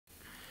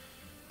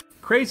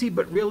Crazy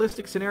but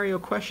realistic scenario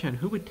question.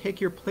 Who would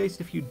take your place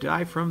if you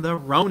die from the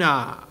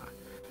Rona?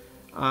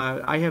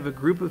 I have a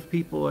group of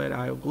people at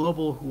IO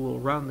Global who will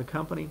run the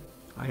company.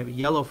 I have a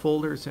yellow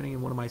folder sitting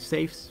in one of my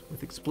safes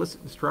with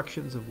explicit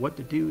instructions of what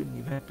to do in the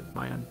event of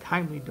my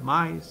untimely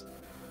demise.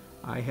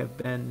 I have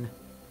been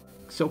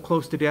so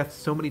close to death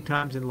so many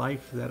times in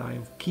life that I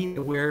am keenly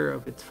aware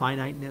of its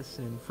finiteness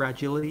and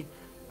fragility.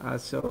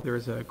 So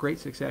there's a great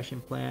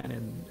succession plan,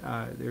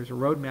 and there's a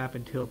roadmap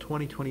until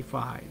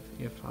 2025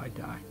 if I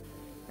die.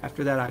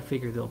 After that, I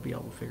figure they'll be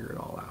able to figure it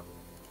all out.